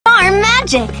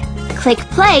magic! Click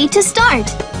play to start.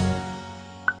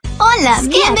 Hola,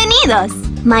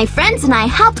 bienvenidos! My friends and I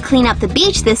helped clean up the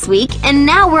beach this week, and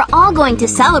now we're all going to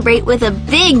celebrate with a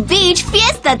big beach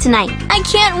fiesta tonight. I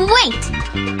can't wait!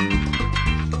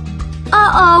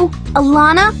 Uh-oh!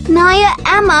 Alana, Naya,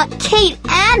 Emma, Kate,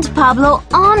 and Pablo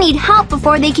all need help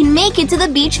before they can make it to the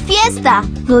beach fiesta.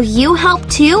 Will you help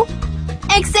too?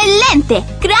 Excelente!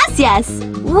 Gracias!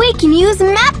 We can use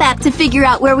Map app to figure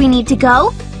out where we need to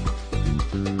go.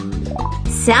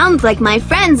 Sounds like my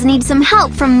friends need some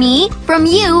help from me, from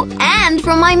you, and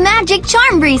from my magic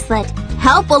charm bracelet.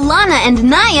 Help Alana and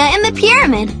Naya in the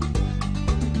pyramid.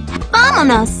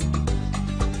 Vámonos!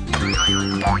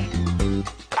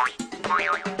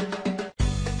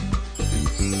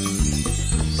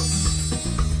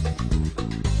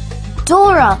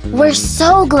 Dora, we're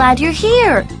so glad you're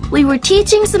here. We were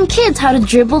teaching some kids how to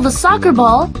dribble the soccer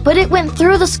ball, but it went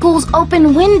through the school's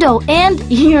open window and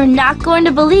you're not going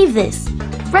to believe this.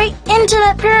 Right into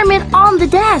that pyramid on the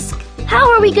desk.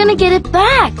 How are we gonna get it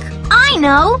back? I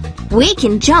know! We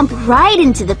can jump right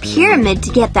into the pyramid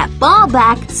to get that ball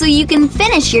back so you can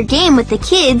finish your game with the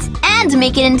kids and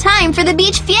make it in time for the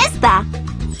beach fiesta.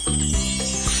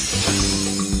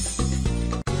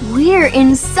 We're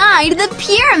inside the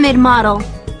pyramid model.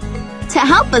 To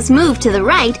help us move to the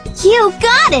right, you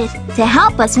got it! To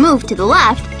help us move to the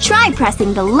left, try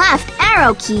pressing the left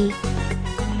arrow key.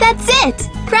 That's it!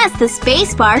 Press the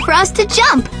space bar for us to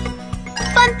jump.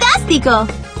 Fantástico!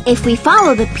 If we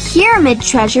follow the pyramid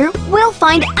treasure, we'll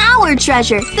find our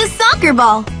treasure, the soccer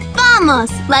ball. Vamos!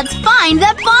 Let's find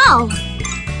that ball!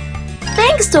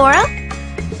 Thanks, Dora!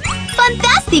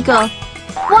 Fantástico!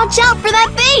 Watch out for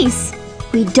that vase!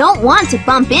 We don't want to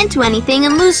bump into anything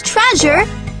and lose treasure.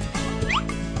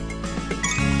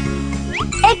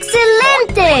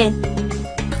 Excelente!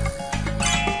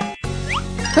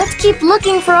 Let's keep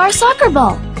looking for our soccer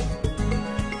ball.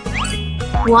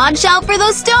 Watch out for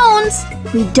those stones.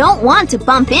 We don't want to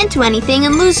bump into anything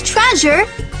and lose treasure.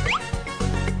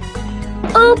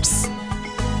 Oops!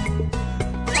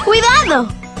 Cuidado!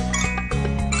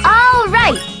 All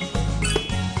right!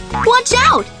 Watch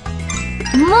out!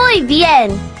 Muy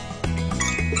bien!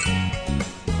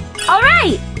 All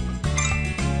right!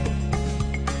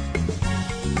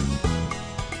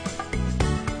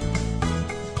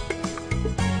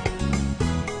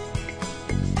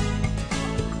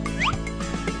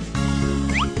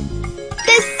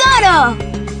 Tesoro!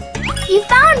 You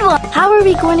found one! How are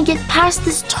we going to get past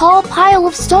this tall pile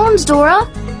of stones, Dora?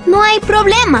 No hay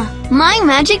problema. My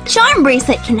magic charm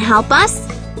bracelet can help us.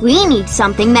 We need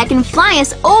something that can fly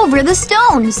us over the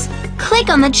stones. Click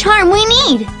on the charm we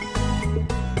need.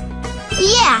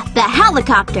 Yeah, the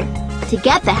helicopter. To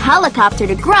get the helicopter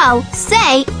to grow,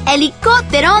 say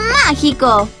helicóptero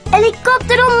mágico.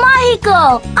 Helicóptero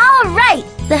mágico! All right!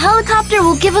 The helicopter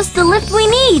will give us the lift we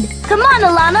need. Come on,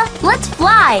 Alana, let's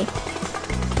fly.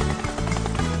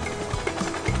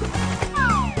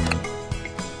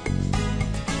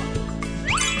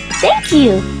 Thank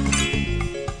you.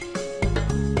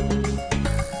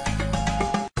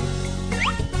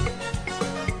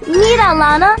 Mira,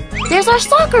 Alana, there's our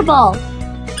soccer ball.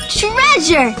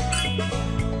 Treasure!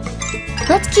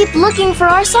 Let's keep looking for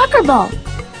our soccer ball.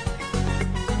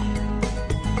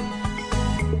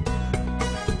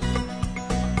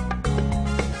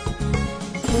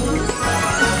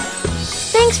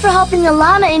 Thanks for helping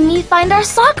Alana and me find our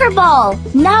soccer ball.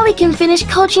 Now we can finish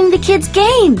coaching the kids'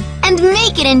 game. And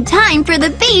make it in time for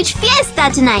the beach fiesta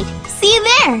tonight. See you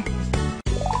there.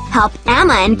 Help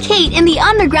Emma and Kate in the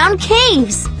underground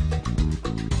caves.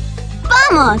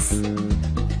 Vamos!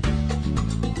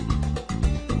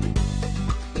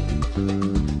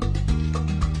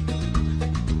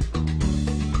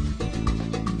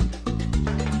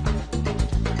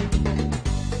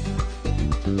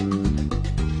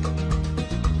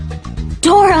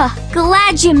 Dora,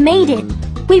 glad you made it.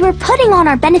 We were putting on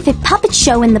our benefit puppet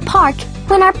show in the park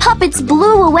when our puppets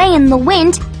blew away in the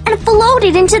wind and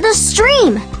floated into the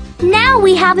stream. Now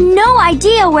we have no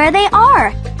idea where they are,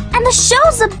 and the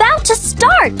show's about to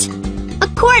start.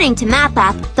 According to Map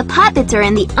app, the puppets are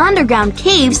in the underground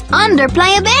caves under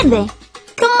Playa Verde.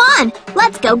 Come on,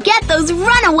 let's go get those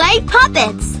runaway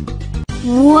puppets.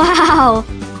 Wow!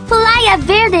 Playa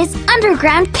Verde's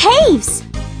underground caves.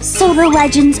 So the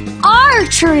legends are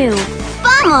true.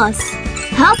 Vamos!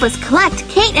 Help us collect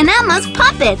Kate and Emma's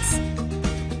puppets.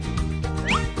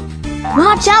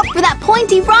 Watch out for that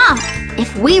pointy rock.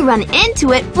 If we run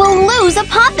into it, we'll lose a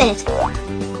puppet.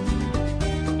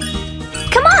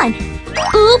 Come on.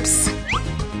 Oops.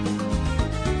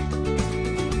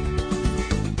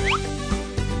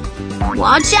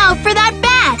 Watch out for that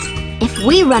bat. If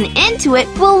we run into it,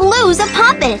 we'll lose a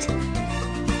puppet.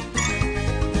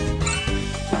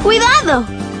 ¡Cuidado!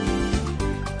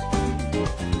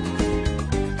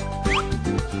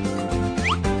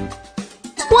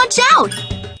 Watch out!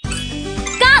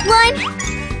 Got one!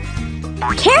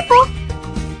 Careful!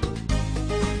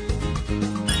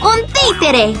 Un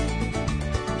títere!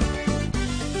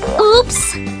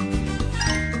 Oops!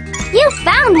 You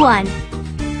found one!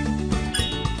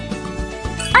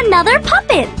 Another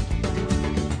puppet!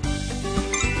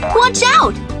 Watch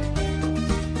out!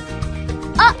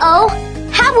 Uh-oh!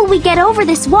 How will we get over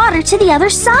this water to the other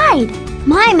side?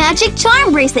 My magic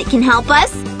charm bracelet can help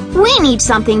us. We need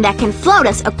something that can float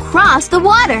us across the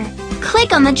water.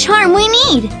 Click on the charm we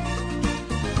need.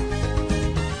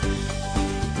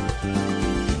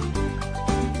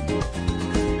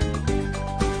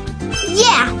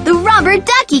 Yeah, the rubber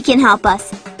ducky can help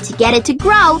us. To get it to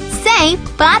grow, say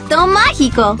Pato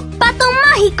Mágico. Pato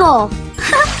Mágico!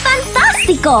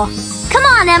 Fantástico! Come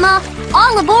on, Emma!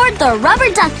 All aboard the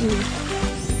rubber ducky!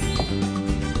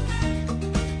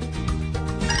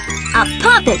 A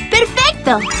puppet,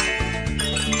 perfecto!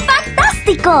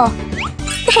 Fantástico!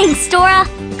 Thanks, Dora!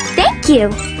 Thank you!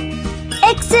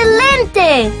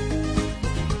 Excelente!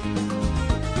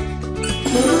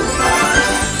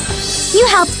 You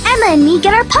helped Emma and me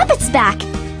get our puppets back!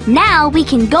 Now we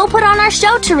can go put on our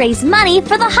show to raise money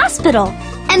for the hospital!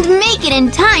 And make it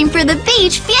in time for the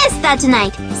beach fiesta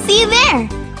tonight. See you there.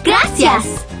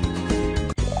 Gracias.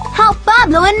 Help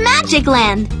Pablo in Magic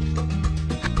Land.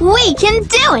 We can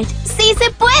do it. Sí se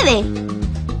puede.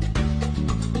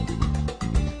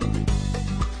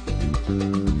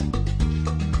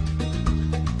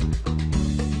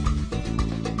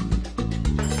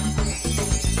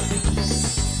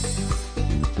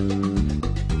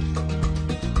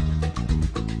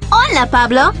 Hola,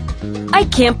 Pablo. I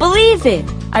can't believe it!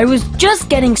 I was just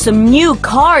getting some new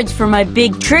cards for my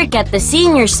big trick at the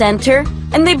senior center,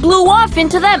 and they blew off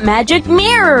into that magic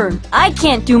mirror! I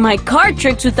can't do my card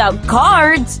tricks without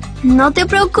cards! No te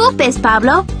preocupes,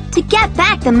 Pablo. To get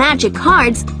back the magic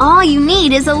cards, all you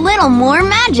need is a little more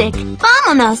magic.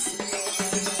 Vámonos!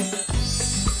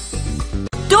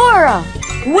 Dora!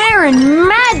 We're in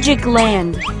Magic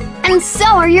Land! And so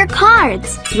are your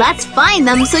cards. Let's find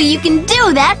them so you can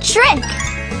do that trick.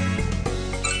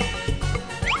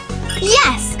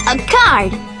 Yes, a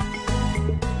card.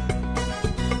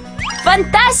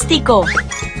 Fantástico!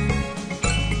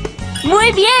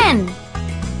 Muy bien!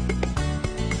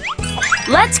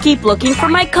 Let's keep looking for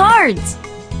my cards.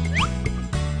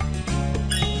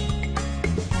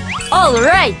 All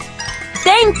right.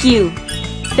 Thank you.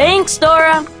 Thanks,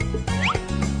 Dora.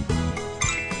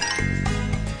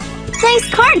 Nice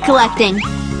card collecting.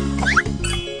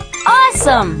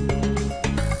 Awesome!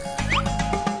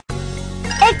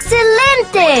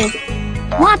 Excelente!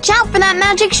 Watch out for that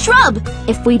magic shrub.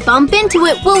 If we bump into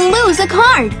it, we'll lose a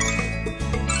card.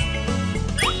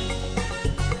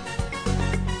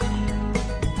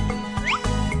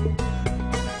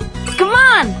 Come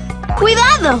on!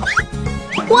 Cuidado!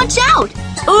 Watch out!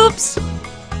 Oops!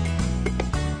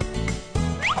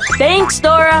 Thanks,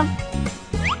 Dora.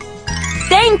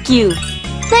 Thank you.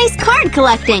 Nice card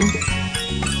collecting.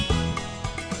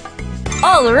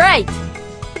 All right.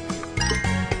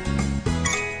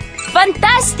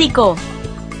 Fantástico!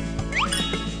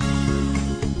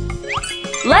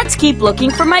 Let's keep looking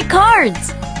for my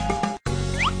cards.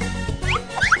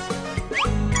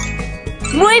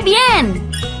 Muy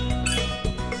bien!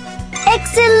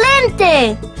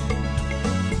 Excelente!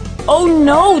 Oh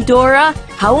no, Dora!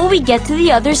 How will we get to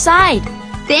the other side?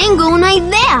 Tengo una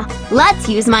idea. Let's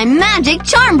use my magic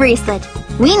charm bracelet.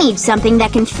 We need something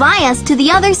that can fly us to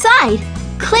the other side.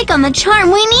 Click on the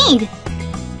charm we need.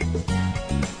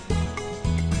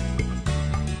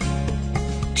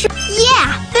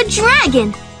 Yeah, the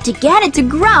dragon. To get it to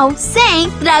grow, say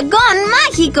Dragón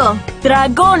Mágico.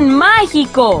 Dragón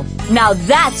Mágico! Now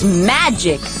that's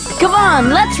magic! Come on,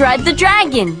 let's ride the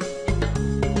dragon!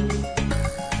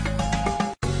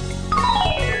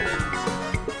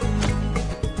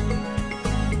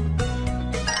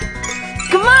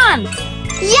 Come on!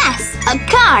 Yes, a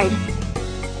card.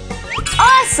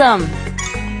 Awesome!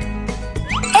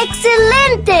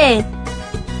 Excelente!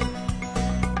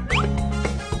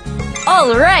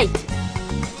 All right!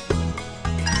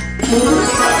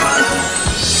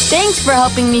 Thanks for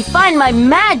helping me find my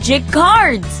magic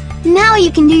cards! Now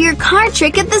you can do your card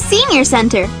trick at the senior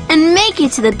center and make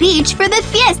it to the beach for the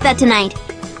fiesta tonight.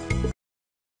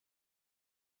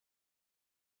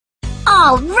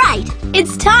 All right,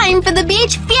 it's time for the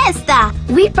beach fiesta.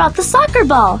 We brought the soccer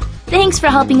ball. Thanks for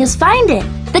helping us find it.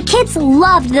 The kids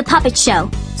loved the puppet show,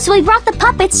 so we brought the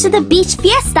puppets to the beach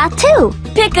fiesta too.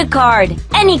 Pick a card,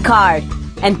 any card.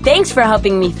 And thanks for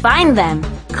helping me find them.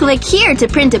 Click here to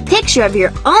print a picture of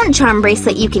your own charm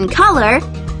bracelet you can color,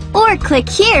 or click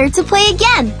here to play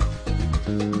again.